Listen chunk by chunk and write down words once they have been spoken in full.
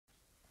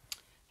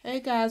Hey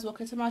guys,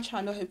 welcome to my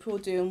channel. Hope you're all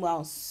doing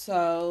well.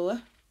 So,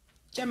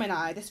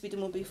 Gemini, this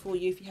video will be for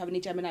you if you have any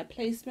Gemini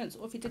placements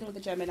or if you're dealing with a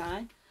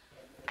Gemini.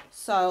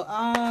 So,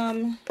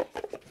 I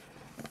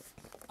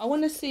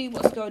want to see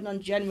what's going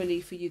on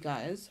generally for you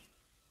guys.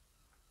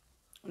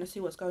 I want to see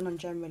what's going on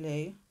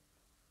generally.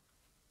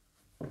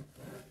 I'm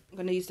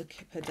going to use the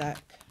Kipper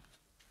deck.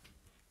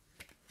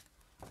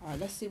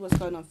 Alright, let's see what's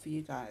going on for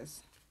you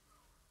guys.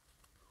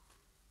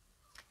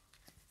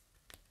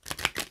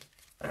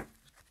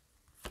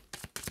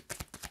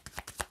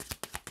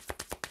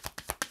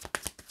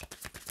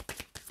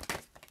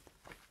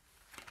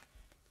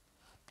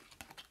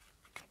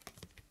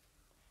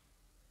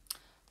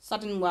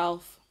 Sudden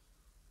wealth.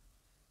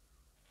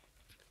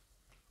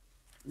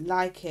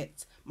 Like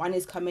it.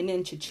 Money's coming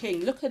in.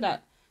 Cha-ching. Look at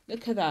that.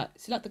 Look at that.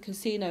 It's like the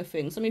casino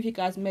thing. Some of you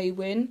guys may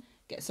win.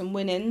 Get some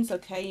winnings.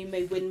 Okay. You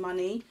may win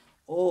money.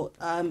 Or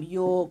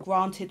you're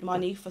granted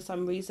money for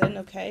some reason.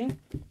 Okay.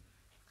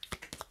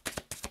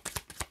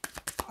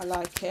 I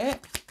like it.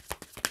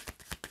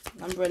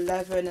 Number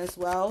 11 as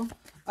well.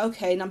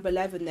 Okay. Number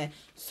 11 there.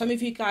 Some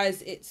of you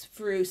guys, it's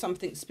through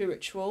something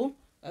spiritual.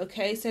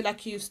 Okay. So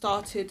like you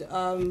started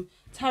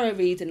tarot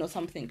reading or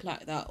something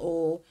like that,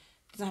 or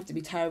it doesn't have to be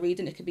tarot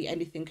reading, it could be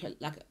anything,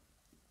 like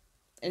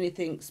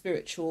anything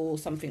spiritual or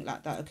something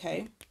like that.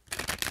 Okay,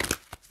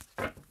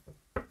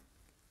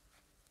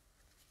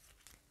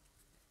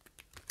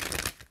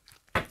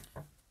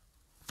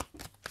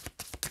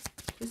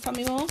 please tell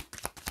me more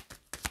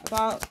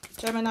about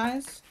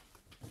Gemini's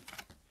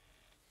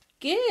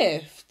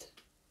gift.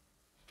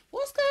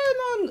 What's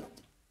going on,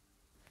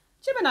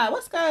 Gemini?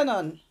 What's going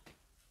on?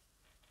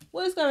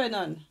 What is going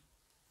on?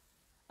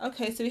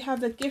 Okay, so we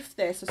have the gift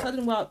there. So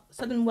sudden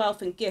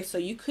wealth and gift. So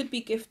you could be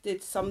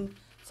gifted some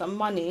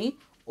money,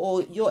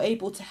 or you're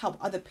able to help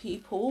other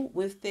people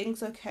with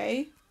things.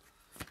 Okay,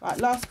 right,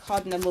 last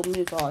card and then we'll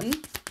move on.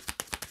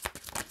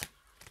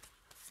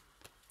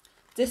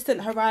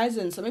 Distant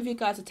horizon. Some of you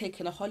guys are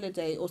taking a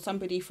holiday, or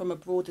somebody from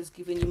abroad is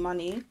giving you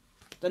money.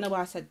 Don't know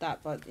why I said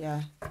that, but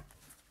yeah.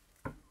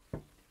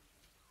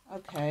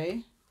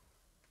 Okay.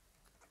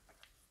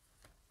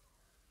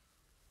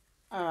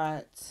 All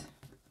right.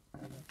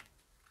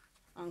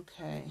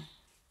 Okay,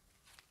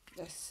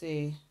 let's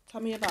see.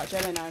 Tell me about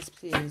Gemini's,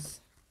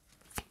 please.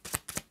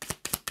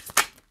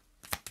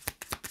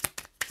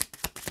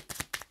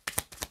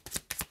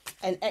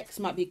 An ex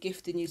might be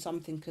gifting you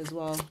something as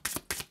well,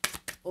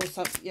 or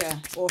some, yeah,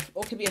 or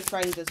could be a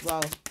friend as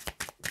well.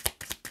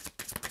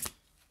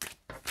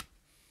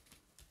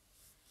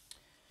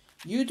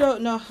 You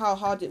don't know how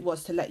hard it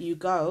was to let you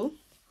go.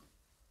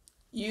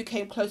 You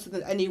came closer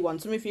than anyone.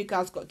 Some of you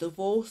guys got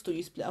divorced, or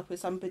you split up with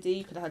somebody.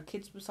 You could have had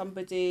kids with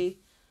somebody.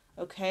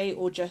 Okay,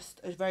 or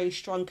just a very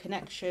strong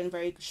connection,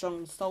 very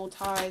strong soul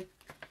tie.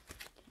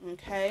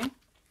 Okay,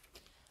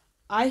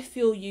 I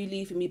feel you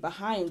leaving me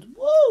behind.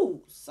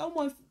 Whoa,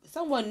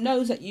 someone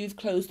knows that you've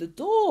closed the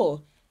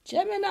door,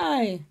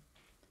 Gemini.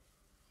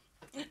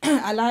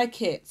 I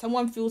like it.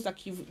 Someone feels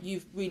like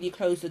you've really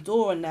closed the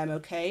door on them.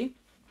 Okay,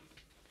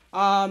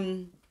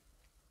 I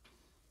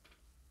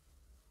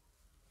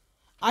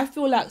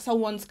feel like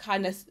someone's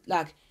kind of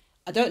like,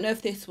 I don't know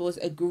if this was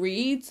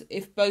agreed,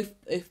 if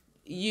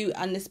you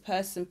and this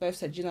person both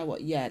said, you know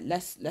what, yeah,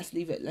 let's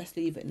leave it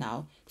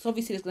now, because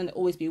obviously there's going to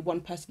always be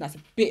one person that's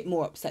a bit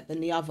more upset than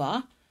the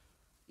other.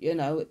 You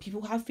know,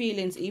 people have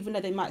feelings, even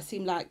though they might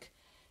seem like,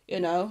 you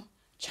know,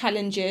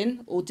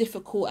 challenging or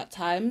difficult at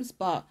times,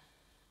 but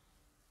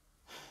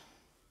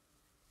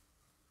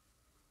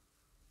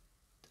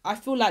I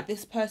feel like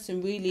this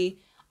person really,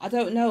 I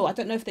don't know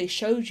if they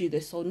showed you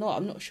this or not.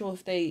 I'm not sure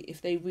if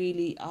they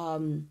really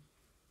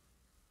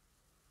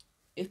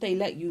if they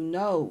let you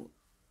know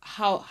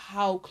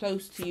how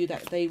close to you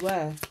that they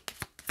were.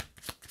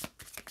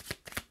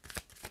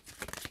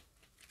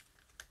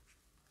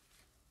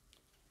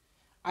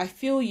 I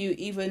feel you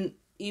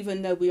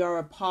even though we are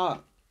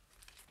apart.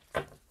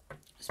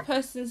 This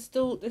person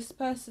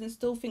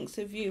still thinks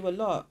of you a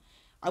lot.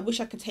 I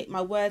wish I could take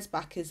my words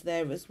back is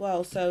there as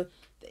well. So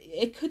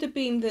it could have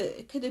been that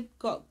it could have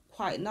got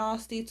quite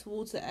nasty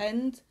towards the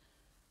end.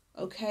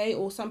 Okay,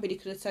 or somebody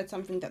could have said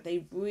something that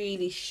they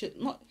really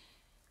should not.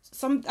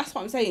 That's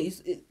what I'm saying.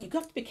 You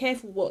have to be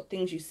careful what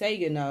things you say,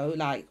 you know,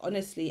 like,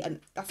 honestly,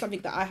 and that's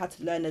something that I had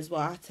to learn as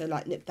well. I had to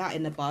like nip that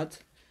in the bud.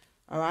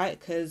 All right,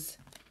 because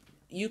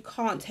you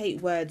can't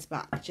take words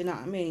back. Do you know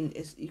what I mean?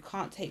 You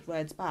can't take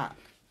words back,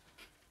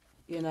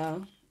 you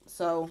know.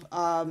 So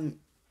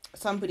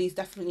somebody's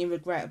definitely in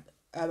regret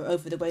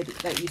over the way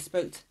that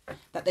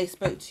they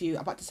spoke to you.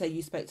 I'm about to say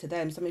you spoke to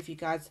them. Some of you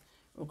guys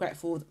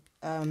regretful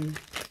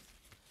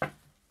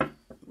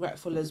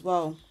as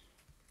well.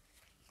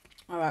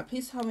 All right,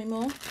 please tell me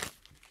more.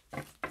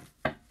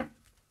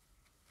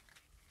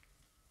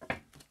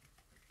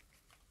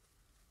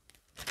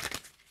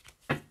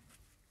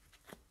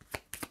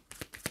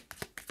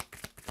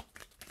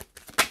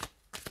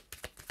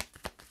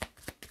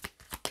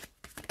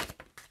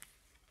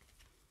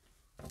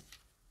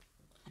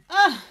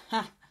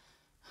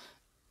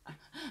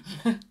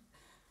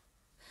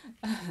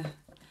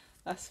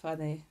 That's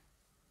funny.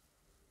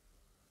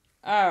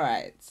 All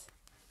right.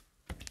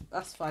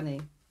 That's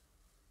funny.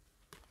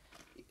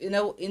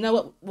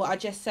 What I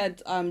just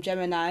said,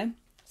 Gemini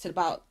said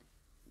about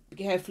be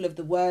careful of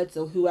the words,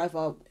 or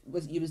whoever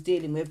you was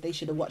dealing with, they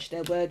should have watched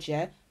their words,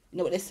 yeah? You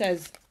know what it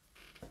says?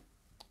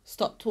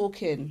 Stop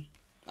talking.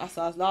 That's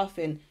why I was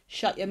laughing.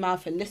 Shut your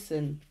mouth and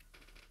listen.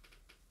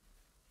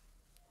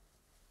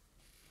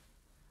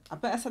 I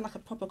bet I sound like a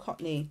proper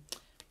Cockney.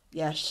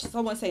 Yeah,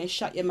 someone saying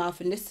shut your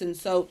mouth and listen.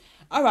 So,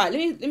 all right,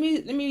 let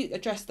me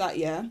address that,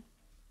 yeah?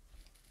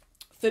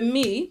 For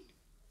me,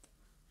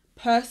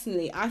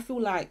 personally, I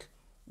feel like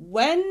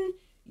when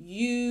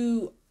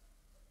you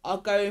are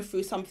going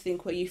through something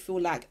where you feel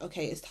like,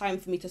 okay, it's time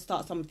for me to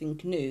start something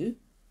new,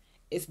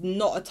 it's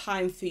not a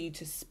time for you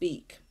to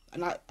speak.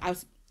 And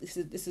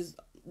this is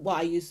what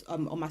I use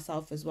on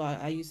myself as well.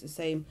 I use the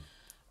same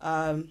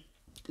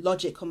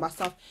logic on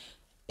myself.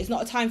 It's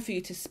not a time for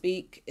you to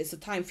speak. It's a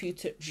time for you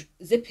to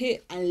zip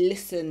it and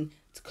listen,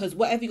 because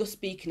whatever you're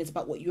speaking is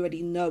about what you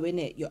already know, in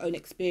it, your own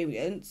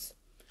experience.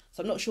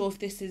 So I'm not sure if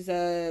this is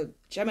a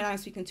Gemini I'm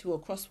speaking to or a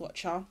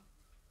cross-watcher.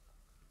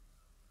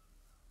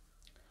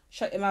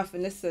 Shut your mouth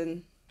and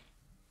listen.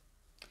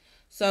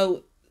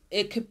 So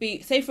it could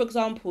be, say for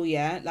example,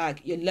 yeah,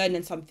 like you're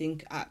learning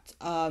something at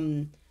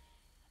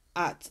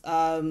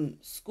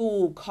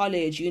school,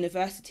 college,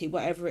 university,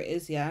 whatever it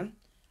is, yeah,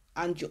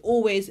 and you're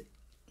always,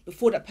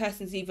 before that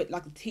person's even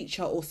like a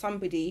teacher or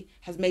somebody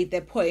has made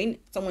their point,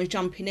 someone's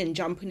jumping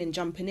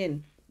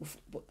in.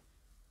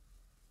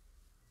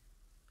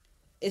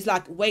 It's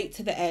like wait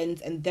to the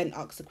end and then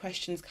ask the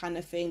questions kind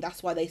of thing.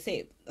 That's why they say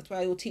it. That's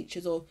why all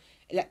teachers or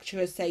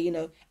lecturers say, you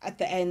know, at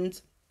the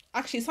end.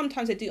 Actually,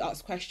 sometimes they do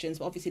ask questions,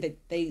 but obviously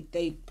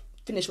they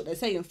finish what they're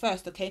saying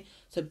first, okay?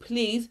 So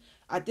please,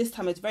 at this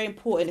time, it's very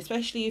important,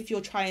 especially if you're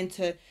trying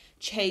to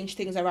change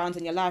things around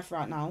in your life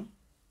right now,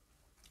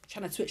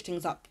 trying to switch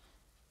things up.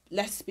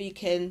 Less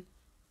speaking,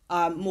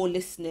 more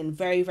listening,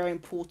 very, very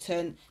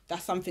important.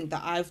 That's something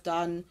that I've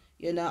done.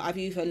 You know, I've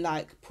even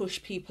like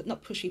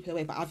not push people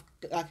away, but I've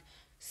like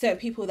certain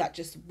people that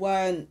just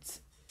weren't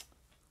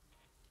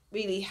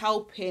really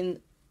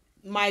helping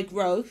my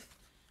growth.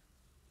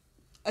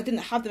 I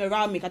didn't have them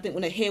around me. I didn't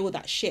want to hear all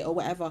that shit or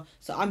whatever.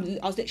 So I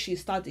was literally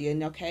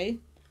studying, okay?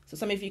 So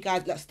some of you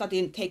guys like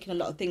studying, taking a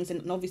lot of things in,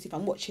 and obviously if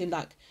I'm watching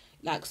like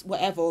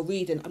whatever or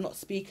reading, I'm not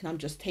speaking, I'm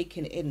just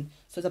taking it in.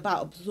 So it's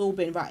about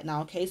absorbing right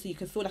now, okay? So you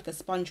can feel like a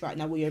sponge right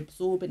now where you're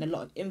absorbing a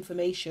lot of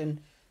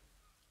information.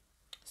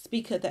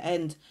 Speak at the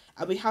end.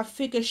 And we have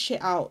figure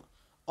shit out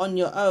on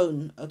your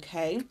own,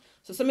 okay?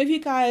 So some of you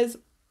guys,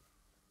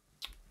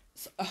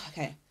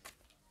 okay.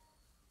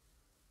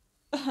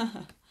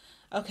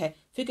 Okay,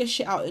 figure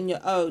shit out on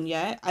your own,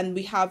 yeah? And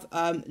we have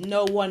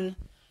no one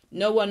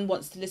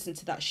wants to listen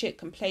to that shit.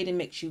 Complaining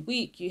makes you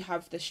weak. You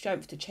have the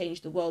strength to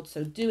change the world,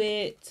 so do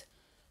it.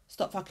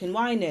 Stop fucking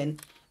whining.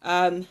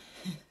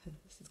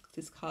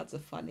 These cards are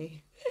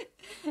funny.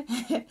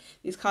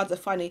 These cards are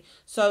funny.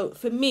 So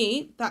for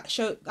me, that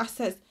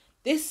says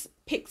this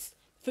picks,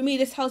 for me,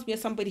 this tells me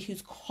as somebody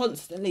who's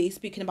constantly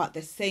speaking about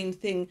the same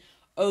thing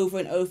over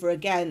and over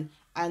again,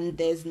 and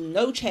there's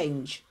no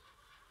change.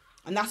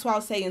 And that's why I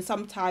was saying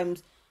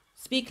sometimes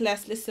speak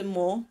less, listen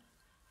more.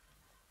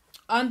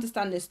 I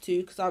understand this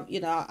too, because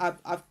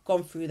I've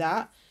gone through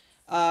that,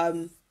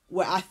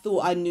 where I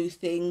thought I knew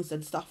things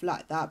and stuff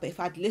like that. But if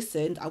I'd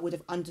listened, I would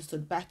have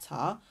understood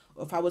better.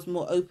 Or if I was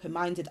more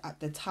open-minded at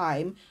the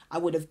time, I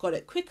would have got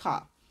it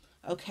quicker.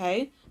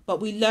 Okay? But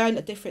we learn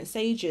at different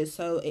stages,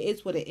 so it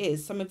is what it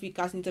is. Some of you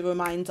guys need a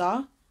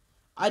reminder.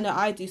 I know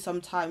I do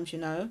sometimes, you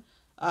know.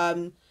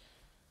 All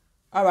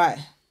right.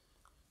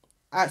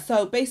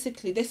 So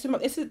basically, this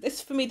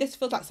for me, this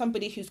feels like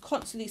somebody who's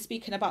constantly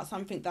speaking about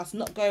something that's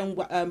not going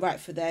right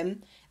for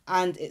them,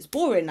 and it's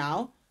boring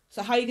now.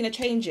 So how are you going to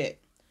change it?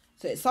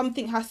 So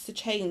something has to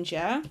change,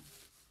 yeah?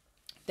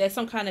 There's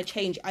some kind of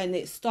change, and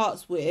it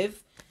starts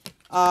with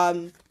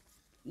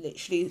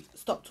literally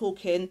stop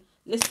talking,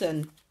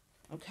 listen,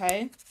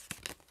 okay?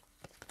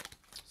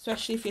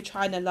 Especially if you're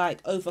trying to like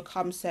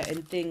overcome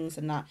certain things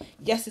and that.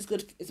 Yes, it's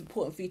good. It's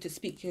important for you to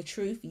speak your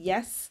truth.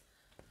 Yes.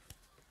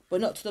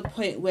 But not to the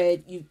point where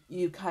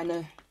you kind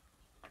of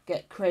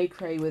get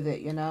cray-cray with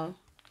it, you know?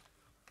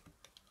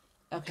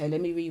 Okay,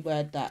 let me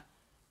reword that.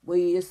 Where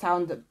you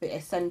sound a bit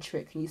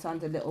eccentric and you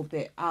sound a little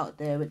bit out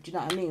there. Do you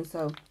know what I mean?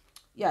 So,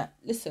 yeah,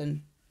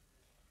 listen.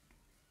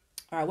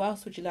 All right, what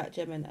else would you like,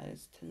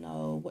 Geminis, to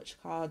know?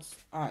 Which cards?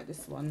 All right,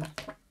 this one.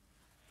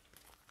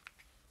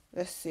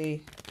 Let's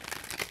see.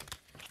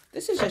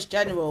 This is just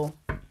general.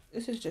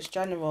 This is just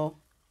general.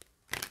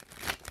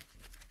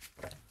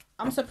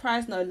 I'm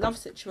surprised no love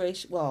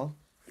situation. Well,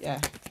 yeah.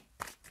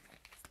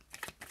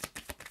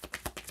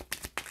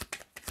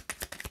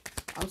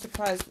 I'm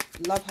surprised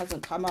love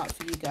hasn't come out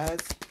for you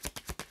guys.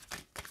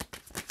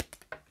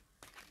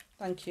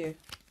 Thank you.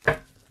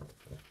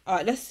 All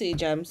right, let's see,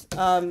 gems.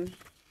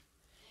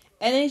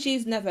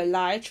 Energies never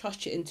lie.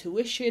 Trust your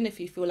intuition.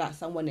 If you feel like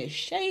someone is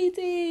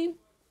shady,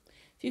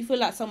 if you feel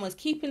like someone's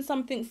keeping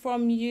something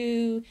from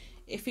you,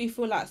 if you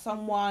feel like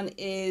someone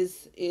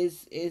is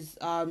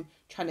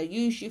trying to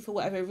use you for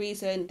whatever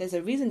reason, there's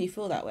a reason you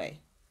feel that way.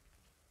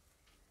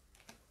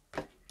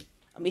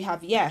 And we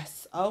have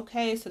yes.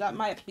 Okay, so that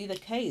might be the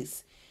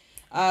case.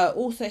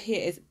 Also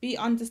here is be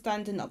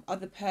understanding of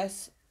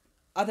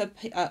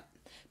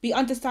be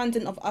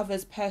understanding of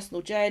others'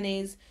 personal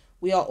journeys.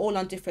 We are all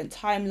on different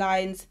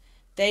timelines.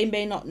 They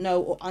may not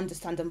know or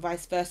understand, and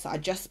vice versa. I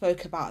just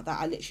spoke about that.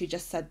 I literally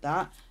just said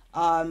that.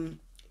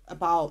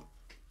 About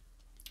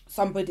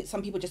some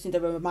people just need a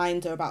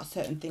reminder about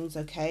certain things,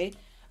 okay?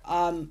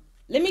 Can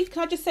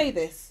I just say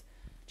this,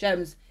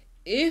 Gems?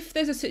 If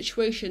there's a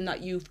situation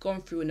that you've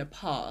gone through in the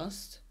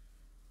past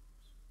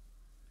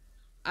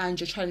and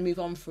you're trying to move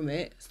on from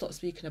it, stop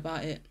speaking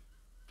about it.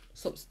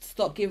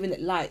 Stop giving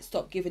it light.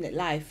 Stop giving it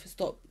life.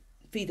 Stop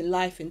feeding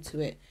life into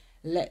it.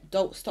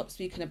 Don't stop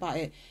speaking about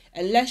it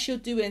unless you're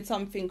doing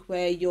something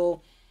where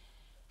you're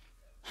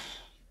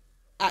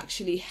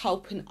actually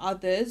helping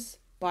others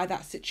by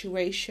that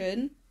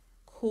situation.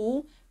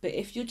 Cool. But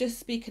if you're just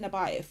speaking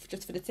about it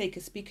just for the sake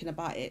of speaking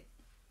about it,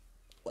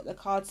 what the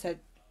card said,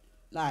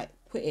 like,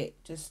 quit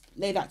it. Just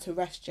lay that to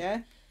rest,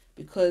 yeah?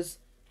 Because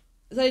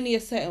there's only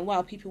a certain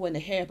while people want to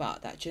hear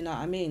about that. Do you know what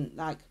I mean?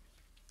 Like,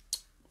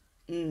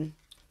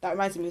 that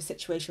reminds me of a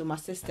situation with my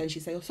sister, and she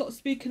said, "Oh, stop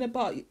speaking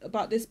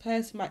about this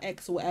person, my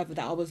ex or whatever."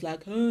 That I was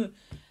like, huh.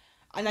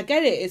 And I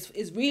get it.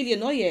 It's really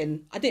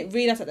annoying. I didn't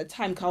realize at the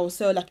time because I was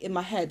so like in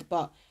my head,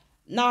 but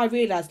now I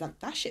realize like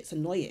that shit's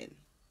annoying.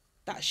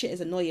 That shit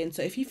is annoying.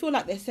 So if you feel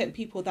like there's certain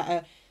people that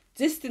are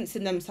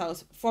distancing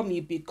themselves from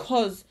you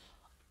because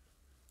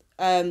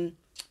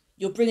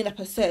you're bringing up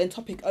a certain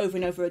topic over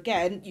and over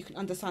again, you can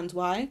understand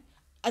why.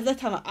 At that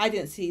time, I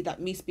didn't see that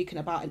me speaking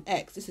about an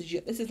ex. This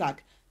is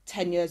like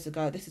 10 years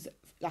ago. This is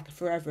like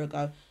forever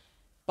ago.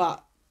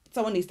 But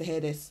someone needs to hear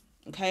this,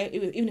 okay?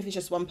 Even if it's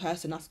just one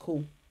person, that's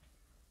cool.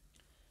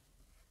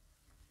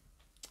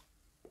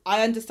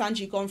 I understand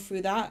you've gone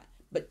through that,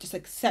 but just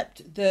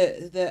accept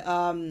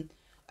the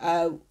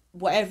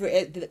whatever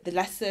it is, the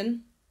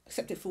lesson.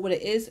 Accept it for what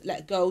it is.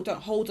 Let go.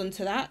 Don't hold on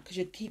to that because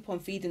you keep on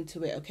feeding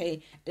to it,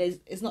 okay?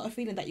 It's not a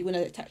feeling that you want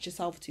to attach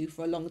yourself to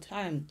for a long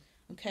time,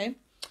 okay?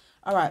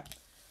 All right.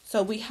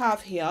 So we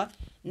have here,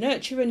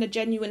 nurturing the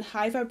genuine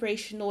high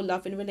vibrational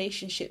loving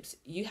relationships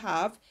you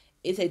have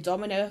is a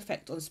domino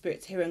effect on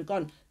spirits here and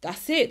gone.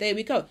 That's it. There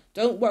we go.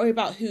 Don't worry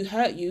about who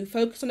hurt you.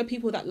 Focus on the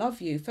people that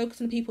love you. Focus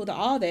on the people that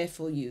are there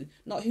for you,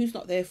 not who's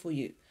not there for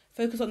you.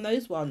 Focus on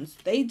those ones.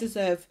 They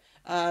deserve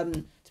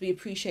to be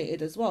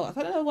appreciated as well. I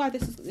don't know why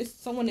this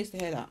someone needs to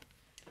hear that.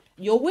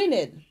 You're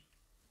winning.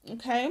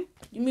 Okay?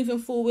 You're moving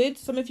forward.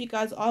 Some of you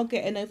guys are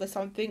getting over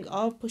something,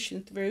 are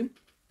pushing through.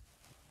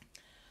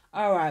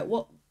 All right.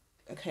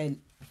 Okay,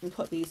 let me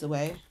put these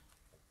away.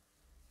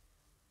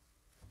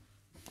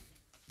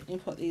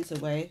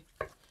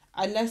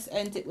 And let's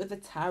end it with the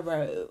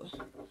tarot.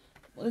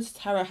 What does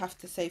tarot have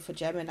to say for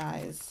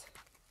Geminis?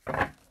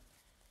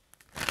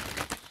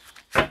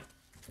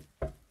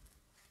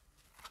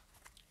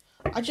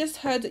 I just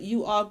heard that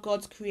you are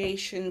God's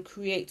creation.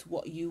 Create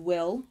what you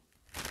will.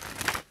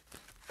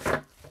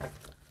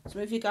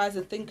 Some of you guys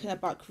are thinking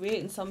about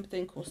creating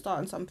something or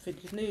starting something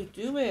new.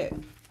 Do it.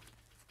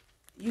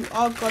 You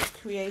are God's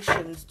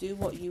creations. Do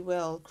what you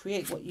will.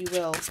 Create what you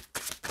will.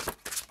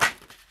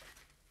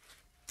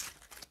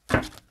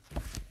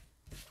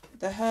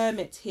 The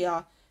Hermit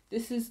here.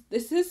 This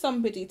is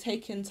somebody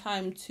taking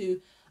time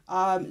to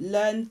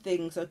learn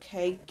things,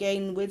 okay?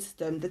 Gain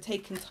wisdom. They're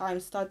taking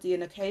time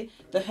studying, okay?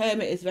 The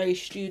Hermit is very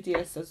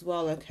studious as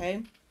well,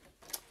 okay?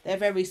 They're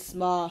very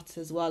smart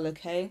as well,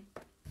 okay?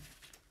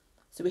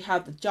 So we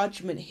have the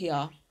Judgment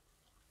here.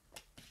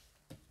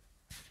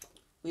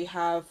 We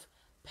have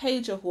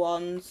Page of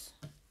Wands,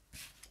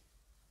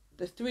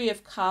 the Three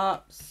of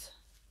Cups,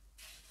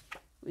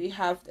 we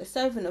have the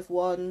Seven of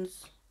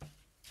Wands,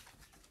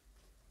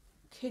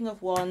 King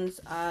of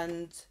Wands,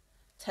 and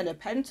Ten of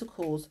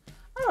Pentacles.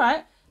 All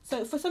right,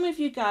 so for some of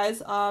you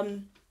guys,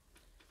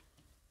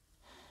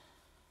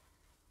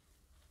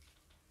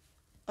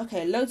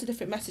 okay, loads of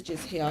different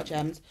messages here,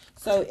 Gems.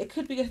 So it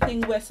could be a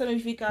thing where some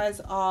of you guys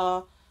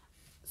are,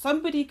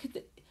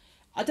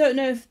 I don't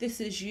know if this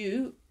is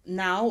you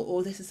now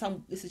or this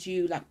is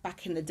you like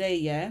back in the day,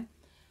 yeah?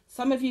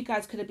 Some of you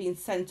guys could have been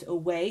sent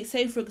away.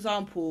 Say for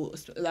example,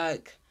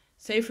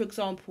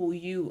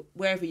 you,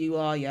 wherever you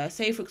are, yeah?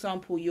 Say for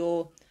example,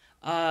 you're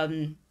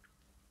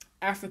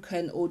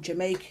African or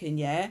Jamaican,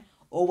 yeah?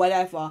 Or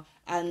whatever,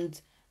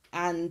 and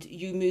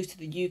you moved to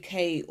the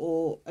UK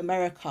or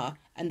America,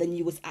 and then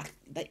you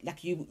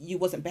you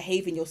wasn't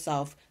behaving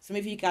yourself. Some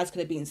of you guys could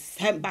have been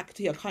sent back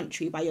to your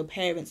country by your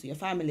parents or your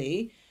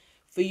family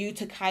for you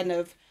to kind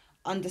of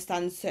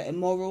understand certain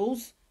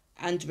morals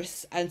and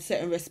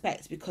certain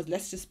respects, because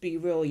let's just be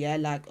real, yeah,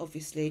 like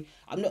obviously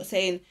I'm not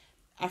saying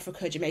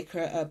Africa,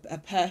 Jamaica are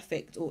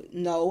perfect, or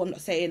no, I'm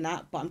not saying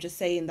that, but I'm just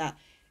saying that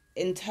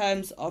in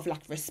terms of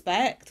like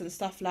respect and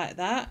stuff like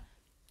that,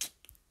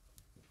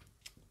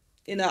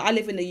 you know, I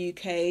live in the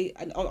UK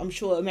and I'm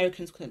sure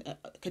Americans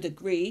could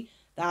agree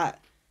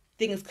that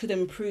things could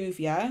improve,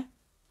 yeah,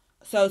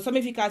 So some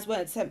of you guys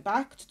weren't sent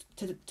back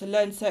to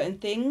learn certain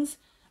things,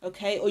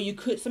 okay? Or you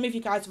could, some of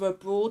you guys were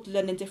abroad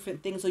learning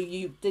different things, or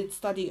you did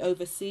study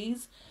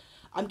overseas.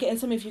 I'm getting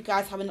some of you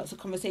guys having lots of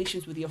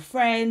conversations with your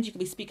friends. You could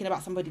be speaking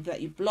about somebody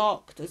that you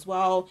blocked as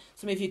well.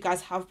 Some of you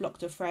guys have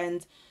blocked a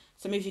friend.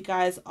 Some of you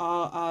guys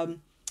are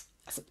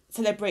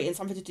celebrating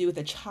something to do with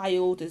a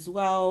child as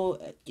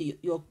well.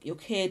 Your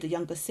kid, a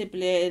younger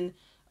sibling,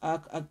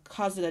 a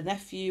cousin, a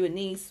nephew, a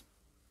niece.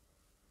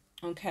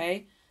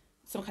 Okay,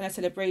 some kind of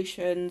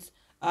celebrations.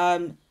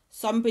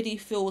 Somebody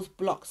feels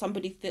blocked.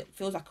 Somebody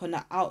feels like on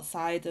the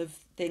outside of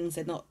things.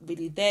 They're not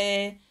really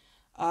there.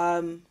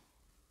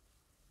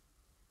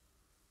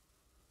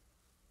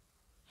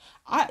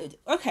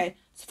 Okay,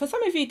 so for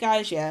some of you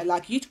guys, yeah,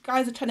 like you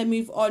guys are trying to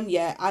move on,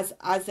 yeah, as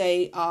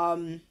a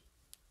I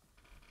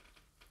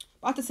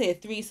have to say a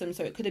threesome,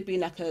 so it could have been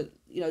like a,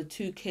 you know,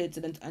 two kids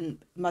and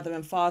mother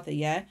and father,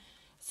 yeah.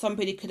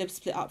 Somebody could have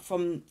split up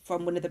from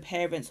one of the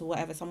parents or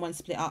whatever. Someone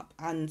split up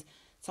and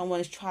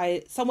someone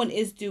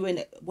is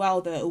doing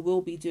well though, or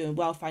will be doing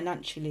well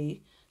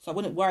financially. So I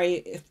wouldn't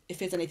worry if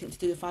there's anything to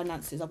do with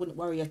finances. I wouldn't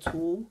worry at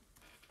all.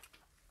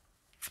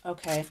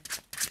 Okay.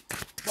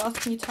 What else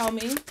can you tell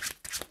me?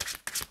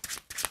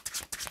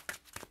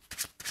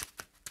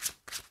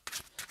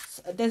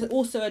 There's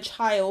also a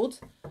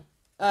child,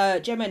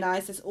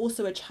 Geminis, there's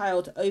also a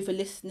child over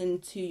listening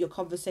to your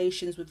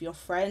conversations with your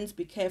friends.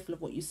 Be careful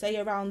of what you say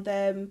around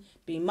them.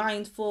 Be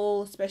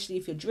mindful, especially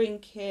if you're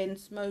drinking,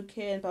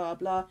 smoking, blah, blah,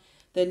 blah.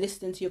 They're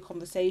listening to your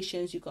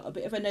conversations. You've got a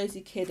bit of a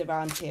nosy kid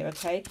around here,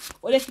 okay?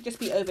 Or they could just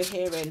be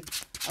overhearing,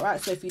 all right?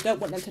 So if you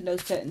don't want them to know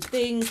certain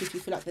things, if you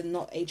feel like they're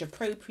not age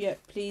appropriate,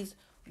 please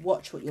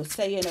watch what you're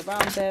saying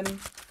around them.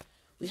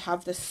 We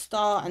have the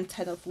Star and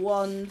 10 of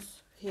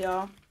Wands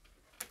here.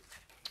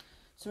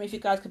 Some of you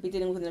guys could be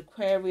dealing with an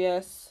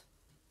Aquarius.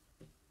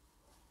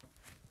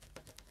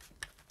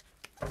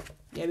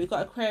 Yeah, we've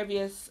got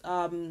Aquarius,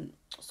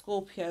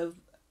 Scorpio,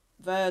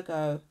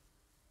 Virgo,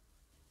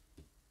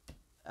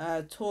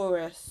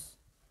 Taurus,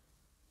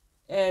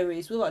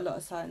 Aries. We've got a lot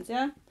of signs,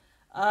 yeah?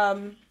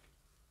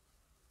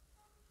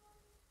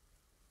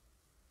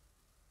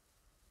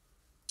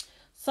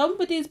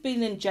 Somebody's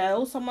been in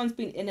jail. Someone's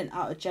been in and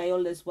out of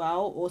jail as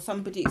well. Or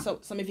somebody, so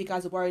some of you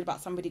guys are worried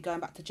about somebody going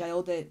back to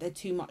jail. They're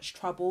too much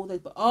trouble.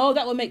 Oh,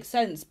 that would make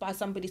sense by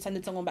somebody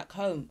sending someone back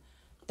home.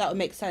 That would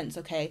make sense,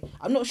 okay?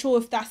 I'm not sure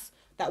if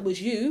that was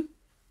you,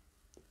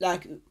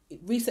 like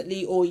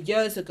recently or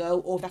years ago,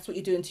 or if that's what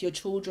you're doing to your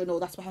children, or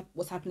that's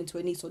what's happening to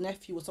a niece or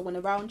nephew or someone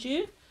around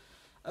you,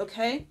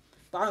 okay?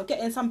 But I'm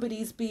getting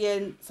someone's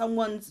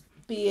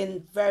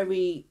being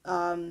very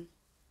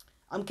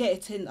I'm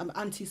getting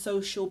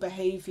antisocial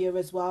behavior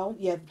as well.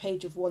 Yeah, the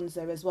Page of Wands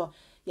there as well.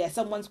 Yeah,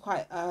 someone's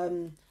quite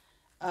someone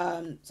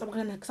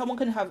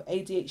can have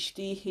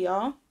ADHD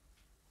here,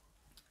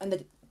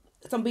 and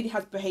somebody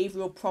has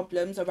behavioral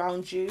problems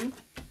around you.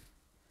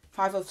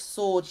 5 of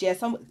Swords. Yeah,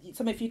 some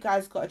of you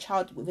guys got a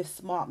child with a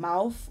smart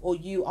mouth, or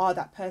you are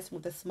that person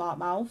with a smart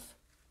mouth.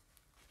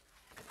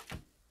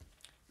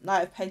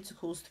 Knight of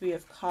Pentacles, 3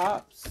 of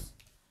Cups,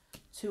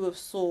 2 of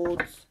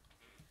Swords.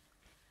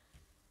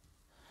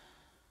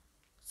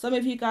 Some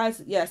of you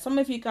guys, yeah, some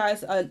of you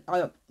guys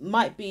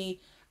might be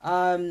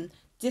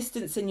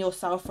distancing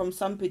yourself from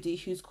somebody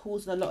who's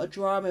causing a lot of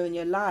drama in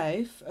your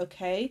life,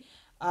 okay?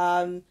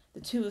 The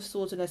 2 of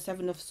Swords and the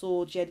 7 of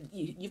Swords, yeah,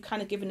 you've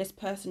kind of given this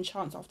person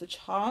chance after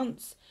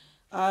chance,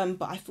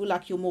 but I feel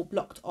like you're more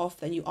blocked off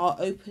than you are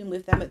open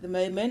with them at the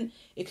moment.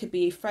 It could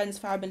be friends,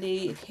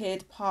 family, a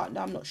kid, partner,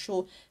 I'm not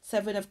sure.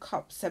 7 of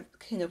Cups,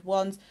 King of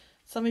Wands.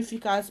 Some of you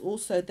guys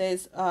also,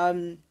 there's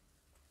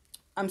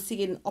I'm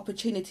seeing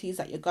opportunities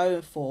that you're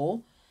going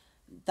for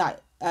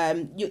that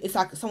it's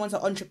like someone's an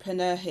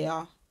entrepreneur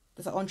here.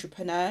 There's an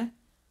entrepreneur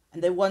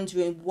and they're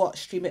wondering what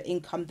stream of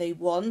income they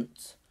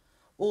want.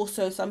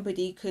 Also,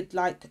 somebody could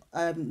like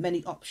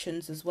many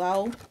options as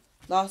well.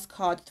 Last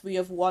card, 3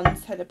 of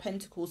Wands, 10 of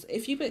Pentacles.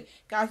 If you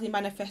guys are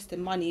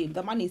manifesting money,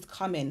 the money's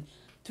coming.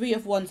 3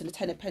 of Wands and the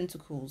 10 of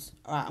Pentacles.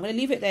 All right, I'm going to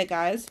leave it there,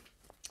 guys.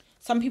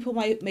 Some people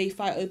may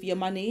fight over your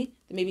money.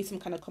 There may be some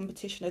kind of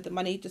competition over the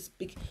money.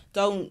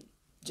 Don't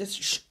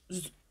just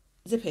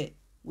zip it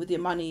with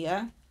your money,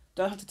 yeah?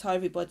 Don't have to tell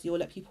everybody or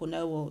let people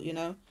know, or, you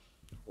know,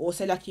 or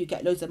say like you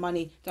get loads of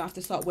money. Don't have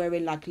to start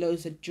wearing like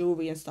loads of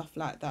jewelry and stuff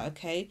like that,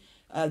 okay?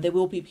 There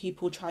will be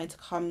people trying to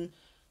come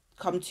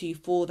to you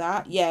for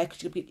that, yeah,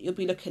 because you'll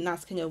be looking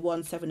nice, King of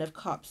Wands, 7 of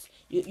Cups.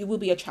 You will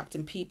be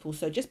attracting people,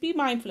 so just be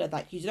mindful of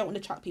that, because you don't want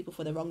to attract people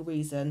for the wrong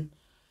reason,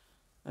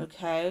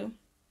 okay?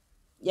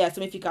 Yeah,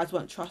 some of you guys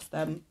won't trust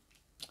them.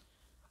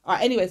 All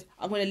right, anyways,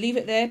 I'm going to leave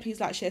it there. Please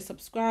like, share,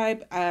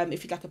 subscribe.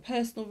 If you'd like a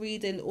personal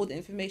reading, all the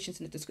information's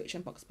in the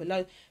description box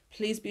below.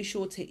 Please be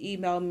sure to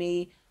email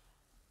me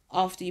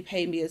after you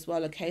pay me as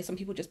well, okay? Some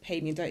people just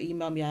pay me and don't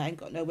email me. I ain't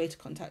got no way to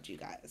contact you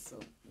guys, so,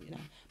 you know.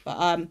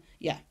 But,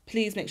 yeah,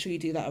 please make sure you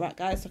do that, all right,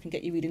 guys, so I can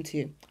get you reading to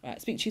you. All right,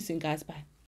 speak to you soon, guys. Bye.